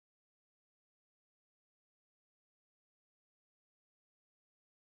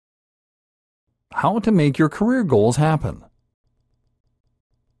How to make your career goals happen.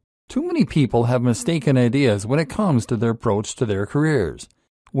 Too many people have mistaken ideas when it comes to their approach to their careers.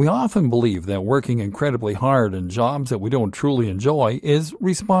 We often believe that working incredibly hard in jobs that we don't truly enjoy is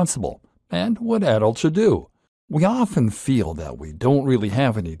responsible and what adults should do. We often feel that we don't really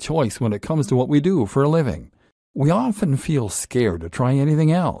have any choice when it comes to what we do for a living. We often feel scared to try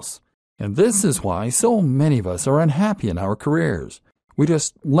anything else. And this is why so many of us are unhappy in our careers. We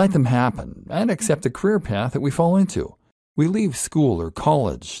just let them happen and accept the career path that we fall into. We leave school or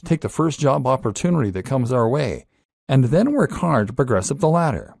college, take the first job opportunity that comes our way, and then work hard to progress up the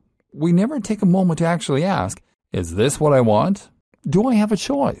ladder. We never take a moment to actually ask, is this what I want? Do I have a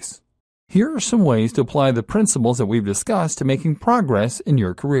choice? Here are some ways to apply the principles that we've discussed to making progress in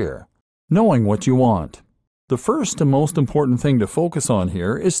your career. Knowing what you want. The first and most important thing to focus on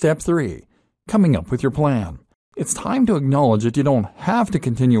here is step 3, coming up with your plan. It's time to acknowledge that you don't have to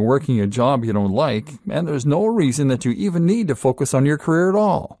continue working a job you don't like, and there's no reason that you even need to focus on your career at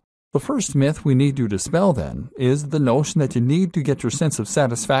all. The first myth we need to dispel, then, is the notion that you need to get your sense of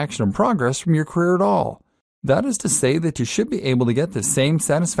satisfaction and progress from your career at all. That is to say that you should be able to get the same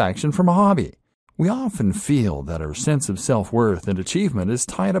satisfaction from a hobby. We often feel that our sense of self-worth and achievement is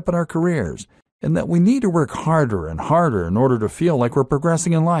tied up in our careers, and that we need to work harder and harder in order to feel like we're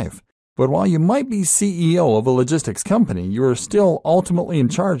progressing in life. But while you might be CEO of a logistics company, you are still ultimately in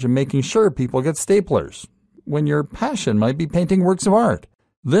charge of making sure people get staplers, when your passion might be painting works of art.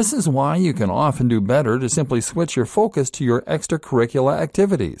 This is why you can often do better to simply switch your focus to your extracurricular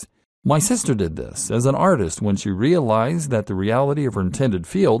activities. My sister did this as an artist when she realized that the reality of her intended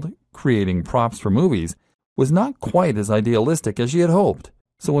field, creating props for movies, was not quite as idealistic as she had hoped.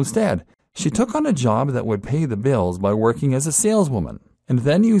 So instead, she took on a job that would pay the bills by working as a saleswoman, and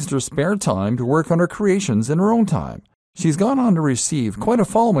then used her spare time to work on her creations in her own time. She's gone on to receive quite a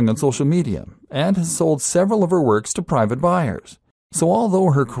following on social media, and has sold several of her works to private buyers. So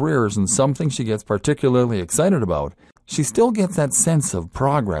although her career isn't something she gets particularly excited about, she still gets that sense of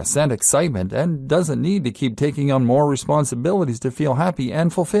progress and excitement and doesn't need to keep taking on more responsibilities to feel happy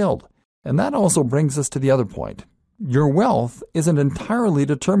and fulfilled. And that also brings us to the other point. Your wealth isn't entirely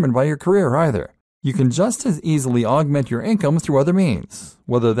determined by your career either. You can just as easily augment your income through other means,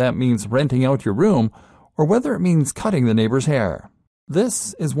 whether that means renting out your room or whether it means cutting the neighbor's hair.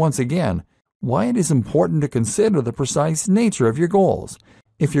 This is once again why it is important to consider the precise nature of your goals.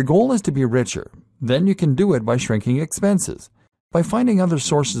 If your goal is to be richer, then you can do it by shrinking expenses, by finding other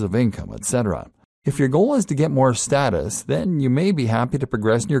sources of income, etc. If your goal is to get more status, then you may be happy to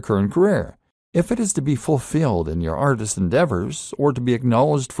progress in your current career. If it is to be fulfilled in your artist endeavors or to be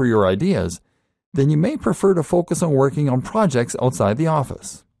acknowledged for your ideas, then you may prefer to focus on working on projects outside the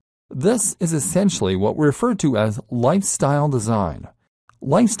office. This is essentially what we refer to as lifestyle design.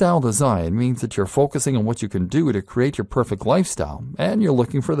 Lifestyle design means that you're focusing on what you can do to create your perfect lifestyle, and you're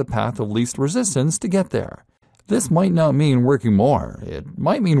looking for the path of least resistance to get there. This might not mean working more, it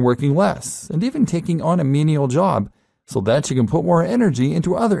might mean working less, and even taking on a menial job so that you can put more energy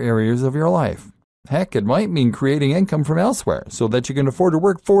into other areas of your life. Heck, it might mean creating income from elsewhere so that you can afford to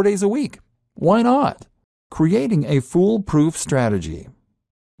work 4 days a week. Why not? Creating a foolproof strategy.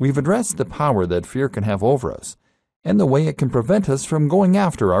 We've addressed the power that fear can have over us, and the way it can prevent us from going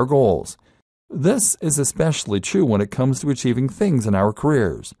after our goals. This is especially true when it comes to achieving things in our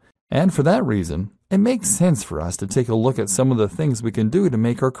careers, and for that reason, it makes sense for us to take a look at some of the things we can do to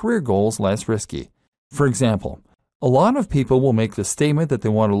make our career goals less risky. For example, a lot of people will make the statement that they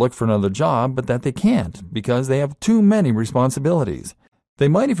want to look for another job, but that they can't because they have too many responsibilities. They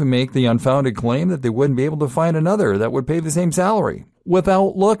might even make the unfounded claim that they wouldn't be able to find another that would pay the same salary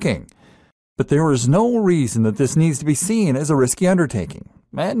without looking. But there is no reason that this needs to be seen as a risky undertaking,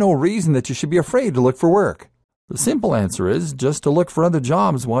 and no reason that you should be afraid to look for work. The simple answer is just to look for other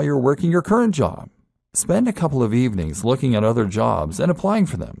jobs while you're working your current job. Spend a couple of evenings looking at other jobs and applying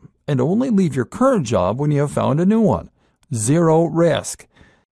for them, and only leave your current job when you have found a new one. Zero risk.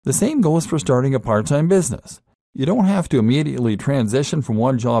 The same goes for starting a part-time business. You don't have to immediately transition from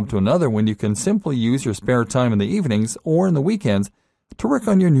one job to another when you can simply use your spare time in the evenings or in the weekends to work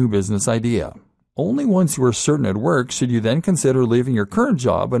on your new business idea. Only once you are certain at work should you then consider leaving your current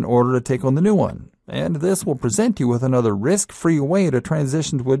job in order to take on the new one, and this will present you with another risk-free way to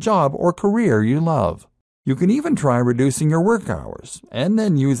transition to a job or career you love. You can even try reducing your work hours, and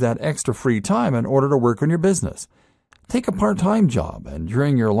then use that extra free time in order to work on your business. Take a part-time job, and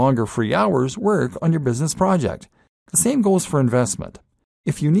during your longer free hours, work on your business project. The same goes for investment.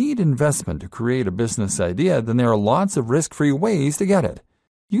 If you need investment to create a business idea, then there are lots of risk-free ways to get it.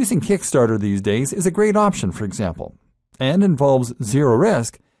 Using Kickstarter these days is a great option, for example, and involves zero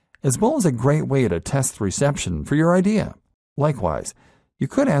risk as well as a great way to test the reception for your idea. Likewise, you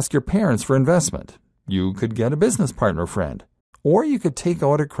could ask your parents for investment. You could get a business partner friend, or you could take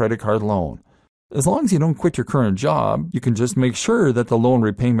out a credit card loan. As long as you don't quit your current job, you can just make sure that the loan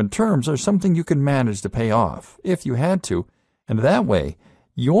repayment terms are something you can manage to pay off, if you had to, and that way,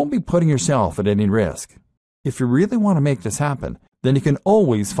 you won't be putting yourself at any risk. If you really want to make this happen, then you can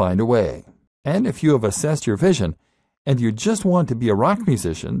always find a way. And if you have assessed your vision, and you just want to be a rock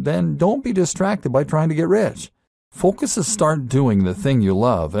musician, then don't be distracted by trying to get rich. Focus to start doing the thing you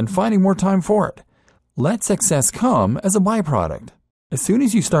love and finding more time for it. Let success come as a byproduct. As soon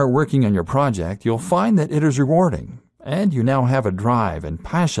as you start working on your project, you'll find that it is rewarding, and you now have a drive and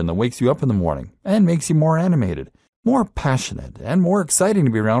passion that wakes you up in the morning and makes you more animated, more passionate, and more exciting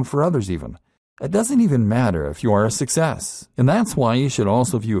to be around for others even. It doesn't even matter if you are a success, and that's why you should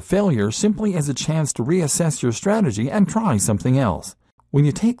also view failure simply as a chance to reassess your strategy and try something else. When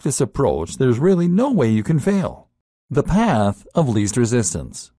you take this approach, there's really no way you can fail. The path of least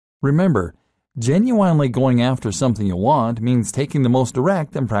resistance. Remember, genuinely going after something you want means taking the most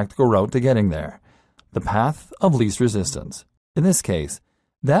direct and practical route to getting there. The path of least resistance. In this case,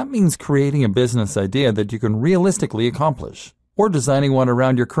 that means creating a business idea that you can realistically accomplish, or designing one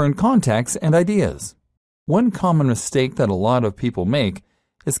around your current contacts and ideas. One common mistake that a lot of people make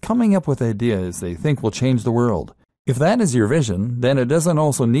is coming up with ideas they think will change the world. If that is your vision, then it doesn't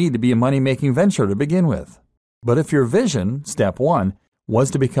also need to be a money-making venture to begin with. But if your vision, step 1,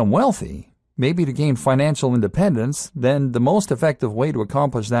 was to become wealthy, maybe to gain financial independence, then the most effective way to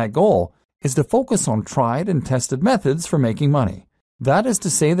accomplish that goal is to focus on tried and tested methods for making money. That is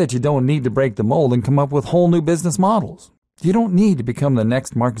to say that you don't need to break the mold and come up with whole new business models. You don't need to become the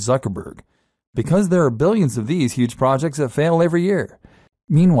next Mark Zuckerberg, because there are billions of these huge projects that fail every year.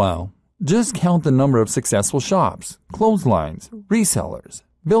 Meanwhile, just count the number of successful shops, clotheslines, resellers,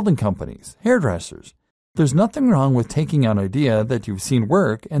 building companies, hairdressers. There's nothing wrong with taking an idea that you've seen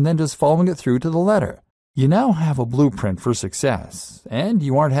work and then just following it through to the letter. You now have a blueprint for success, and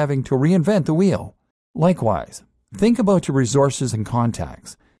you aren't having to reinvent the wheel. Likewise, think about your resources and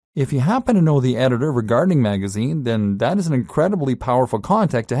contacts. If you happen to know the editor of a gardening magazine, then that is an incredibly powerful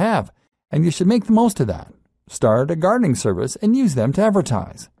contact to have, and you should make the most of that. Start a gardening service and use them to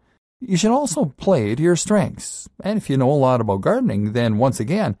advertise. You should also play to your strengths, and if you know a lot about gardening, then once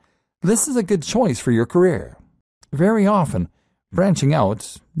again, this is a good choice for your career. Very often, branching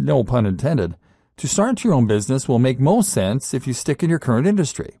out, no pun intended, to start your own business will make most sense if you stick in your current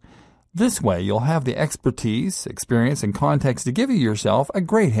industry. This way, you'll have the expertise, experience, and context to give yourself a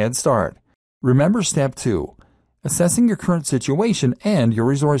great head start. Remember step 2, assessing your current situation and your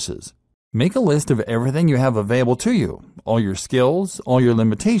resources. Make a list of everything you have available to you, all your skills, all your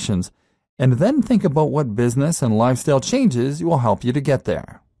limitations, and then think about what business and lifestyle changes will help you to get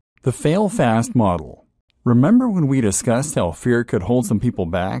there. The fail fast model. Remember when we discussed how fear could hold some people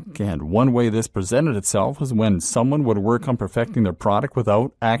back, and one way this presented itself was when someone would work on perfecting their product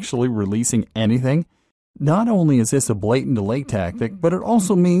without actually releasing anything? Not only is this a blatant delay tactic, but it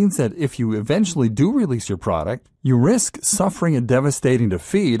also means that if you eventually do release your product, you risk suffering a devastating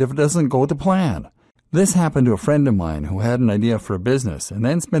defeat if it doesn't go to plan. This happened to a friend of mine who had an idea for a business and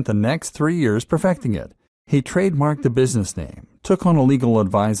then spent the next 3 years perfecting it. He trademarked the business name, took on a legal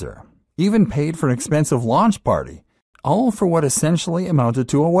advisor, even paid for an expensive launch party, all for what essentially amounted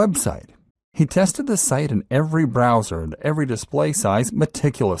to a website. He tested the site in every browser and every display size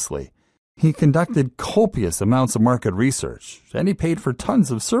meticulously. He conducted copious amounts of market research, and he paid for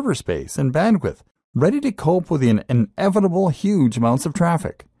tons of server space and bandwidth, ready to cope with the inevitable huge amounts of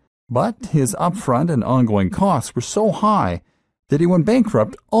traffic. But his upfront and ongoing costs were so high that he went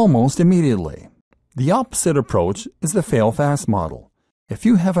bankrupt almost immediately. The opposite approach is the fail fast model. If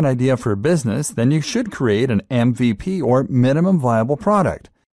you have an idea for a business, then you should create an MVP or minimum viable product.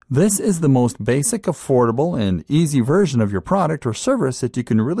 This is the most basic, affordable, and easy version of your product or service that you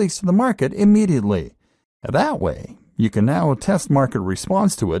can release to the market immediately. That way, you can now test market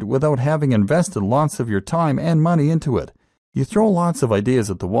response to it without having invested lots of your time and money into it. You throw lots of ideas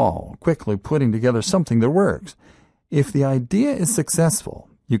at the wall, quickly putting together something that works. If the idea is successful,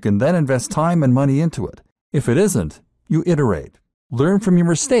 you can then invest time and money into it. If it isn't, you iterate. Learn from your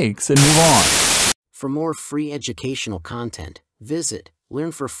mistakes and move on. For more free educational content, visit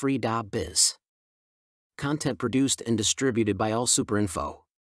learnforfree.biz. Content produced and distributed by AllSuperInfo.